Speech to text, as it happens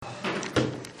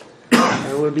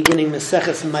We're beginning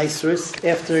Maseches Maisris.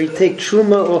 After you take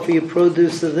Truma off of your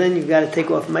produce, so then you've got to take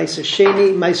off Meiser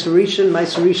Sheni, Meiser Rishon.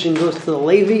 Meiser Rishon goes to the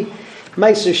Levi.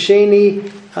 Meiser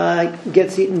Sheni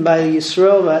gets eaten by the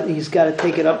Yisrael, but he's got to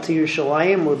take it up to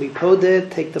Yerushalayim, or be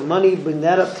poded, take the money, bring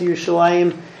that up to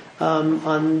Yerushalayim.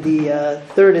 On the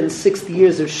third and sixth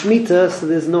years of Shemitah, so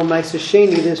there's no Meiser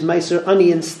Sheni, there's Meiser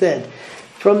Ani instead.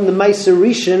 From the Meiser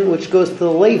Rishon, which goes to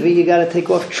the Levi, you got to take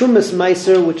off Trumas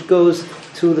Meiser, which goes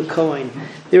to the Kohen.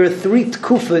 There are three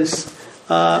tkufas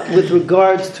with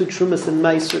regards to Trumas and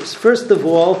Meisers. First of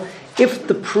all, if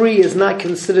the pri is not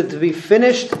considered to be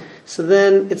finished, so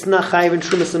then it's not chayiv in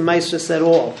Trumas and Meisers at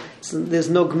all. So there's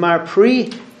no Gemar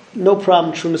pri, no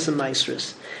problem Trumas and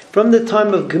Meisers. From the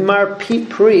time of Gemar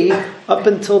pri up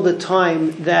until the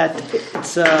time that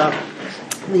it's the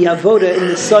avoda in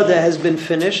the sada has been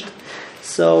finished,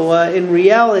 so in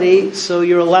reality, so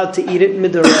you're allowed to eat it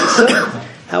midaraisa.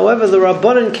 However, the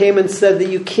Rabbanan came and said that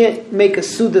you can't make a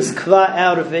sudas kva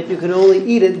out of it. You can only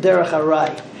eat it derech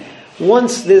harai.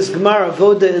 Once there's Gemar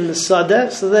avoda in the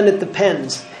sada, so then it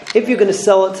depends. If you're going to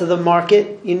sell it to the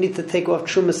market, you need to take off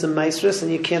trumas and maisris, and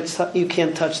you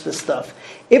can't touch the stuff.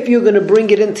 If you're going to bring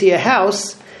it into your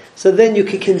house, so then you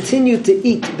can continue to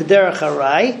eat b'derech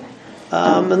harai,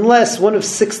 unless one of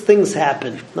six things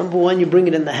happen. Number one, you bring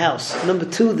it in the house. Number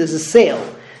two, there's a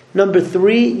sale. Number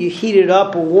three, you heat it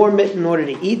up or warm it in order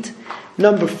to eat.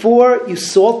 Number four, you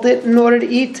salt it in order to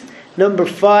eat. Number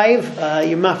five,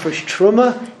 you mafresh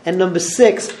truma. And number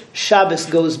six, Shabbos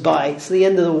goes by. So the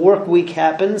end of the work week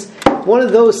happens. One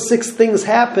of those six things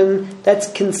happen,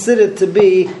 that's considered to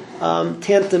be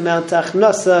tantamount to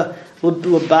achnasa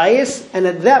l'bayis. And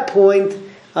at that point,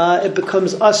 it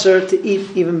becomes usher to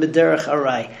eat even b'derech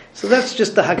harai. So that's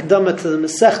just the hakdama to the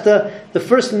Masechta. The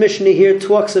first Mishnah here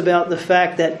talks about the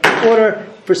fact that in order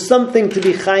for something to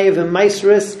be chayiv and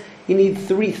maisris, you need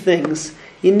three things.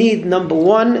 You need, number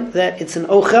one, that it's an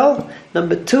ochel.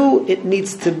 Number two, it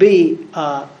needs to be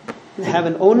have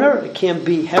an owner. It can't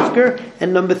be hefker.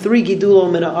 And number three, gidulo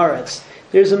min haaretz.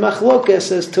 There's a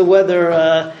machlokas as to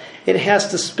whether it has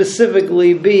to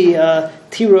specifically be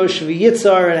tirosh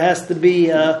v'yitzar. It has to be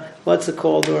what's it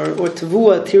called, or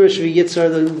tavua tirosh v'yitzar,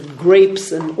 the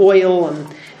grapes and oil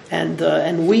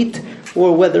and wheat,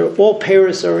 or whether all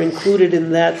peiros are included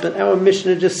in that. But our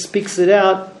Mishnah just speaks it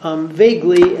out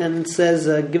vaguely and says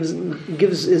gives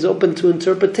is open to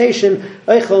interpretation.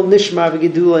 Eichel nishmar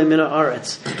v'gidulei min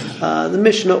haaretz. The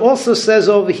Mishnah also says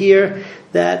over here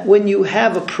that when you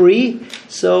have a pri,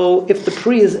 so if the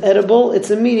pri is edible,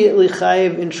 it's immediately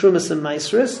chayiv in trumas and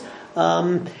maisris.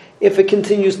 If it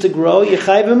continues to grow, you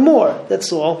chayiv him more.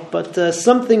 That's all. But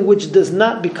something which does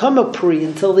not become a pri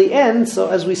until the end, so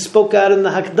as we spoke out in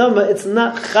the Hakdama, it's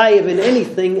not chayiv in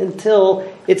anything until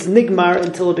it's nigmar,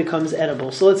 until it becomes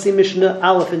edible. So let's see Mishnah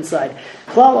Aleph inside.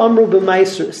 Klal amru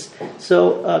b'maisris.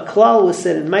 So klal was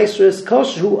said in maisris. Kol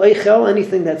shehu eichel,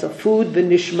 anything that's a food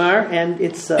v'nishmar, and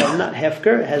it's not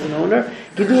hefker, it has an owner.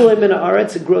 Gidulei min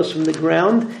haaretz, it grows from the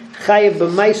ground. Chayiv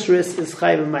b'maisris is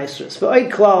chayiv b'maisris.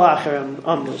 V'oid klal acher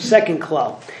amru. Second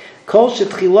klal. Kol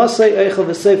shetchilasei eichel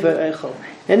v'sefer eichel.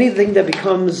 Anything that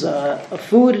becomes a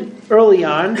food early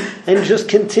on and just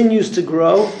continues to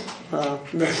grow,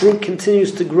 the fruit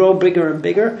continues to grow bigger and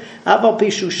bigger.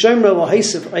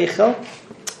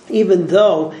 Even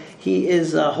though he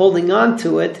is holding on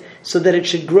to it so that it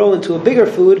should grow into a bigger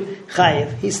food,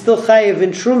 chayiv. He's still chayiv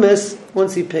in trumas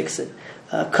once he picks it.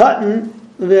 Cotton,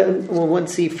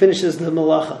 once he finishes the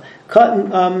malacha. Cotton,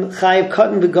 chayiv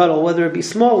cotton begadol, whether it be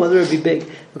small, whether it be big.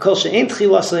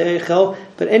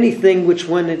 But anything which,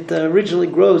 when it originally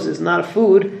grows, is not a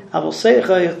food, but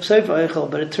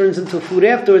it turns into a food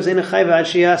afterwards, you're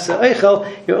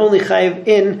only chayiv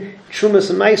in trumas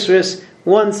and maisris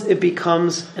once it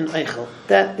becomes an eichel.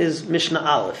 That is Mishnah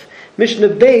Aleph. Mishnah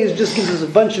Beis just gives us a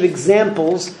bunch of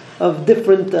examples of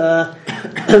different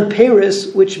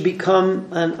peiros which become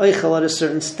an eichel at a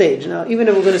certain stage. Now, even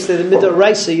if we're going to say the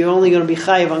midaraisa, you're only going to be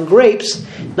chayiv on grapes,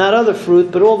 not other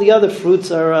fruit, but all the other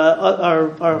fruits are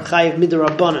chayiv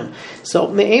midarabanan. So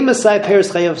me'emasai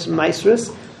peiros chayiv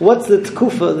maisris. What's the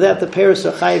tkufa that the peiros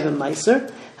are chayiv and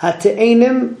maiser?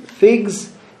 Hate'enim,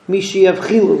 figs,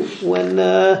 mishiavchilu, when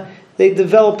they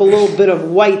develop a little bit of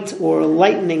white or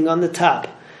lightening on the top.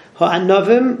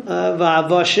 Ha'anavim,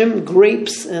 va'avashim,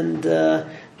 grapes, and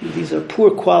these are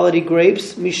poor quality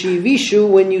grapes. Mishivishu,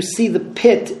 when you see the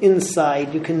pit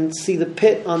inside, you can see the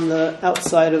pit on the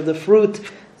outside of the fruit,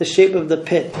 the shape of the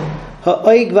pit.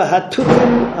 Ha'oig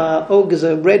v'hatutim, og is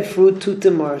a red fruit,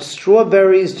 tutim are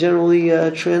strawberries, generally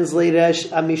translated as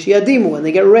mishiadimu, when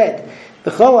they get red.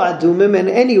 V'chol adumim, and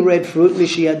any red fruit,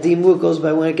 mishiadimu, it goes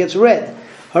by when it gets red.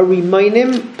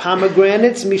 Harimainim,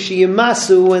 pomegranates,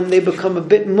 mishiyimasu, when they become a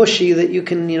bit mushy, that you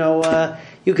can,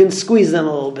 you can squeeze them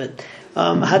a little bit.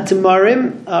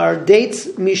 Hatimarim are dates,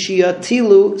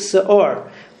 mishiyatilu seor,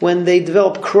 when they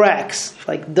develop cracks,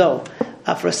 like dough.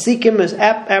 Afrasikim is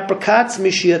apricots,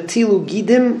 mishiyatilu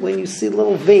gidim, when you see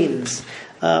little veins.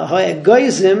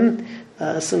 Hayagoizim,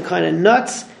 some kind of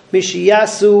nuts,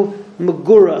 mishiyasu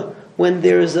magura, when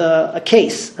there's a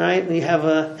case, right? When you have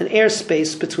an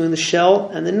airspace between the shell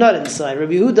and the nut inside.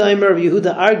 Rabbi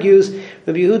Yehuda argues,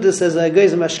 Rabbi Yehuda says,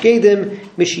 Hayagoizim ashkedim,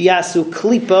 mishiyasu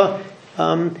klipa,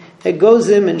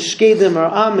 Egozim and shkedim are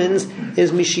almonds,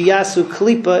 is mishiyasu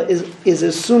klipa, is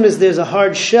as soon as there's a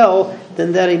hard shell,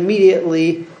 then that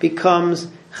immediately becomes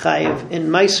chayiv. In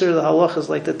Meiser, the halacha is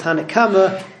like the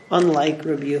Tanakama, unlike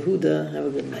Rabbi Yehuda. Have a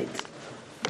good night.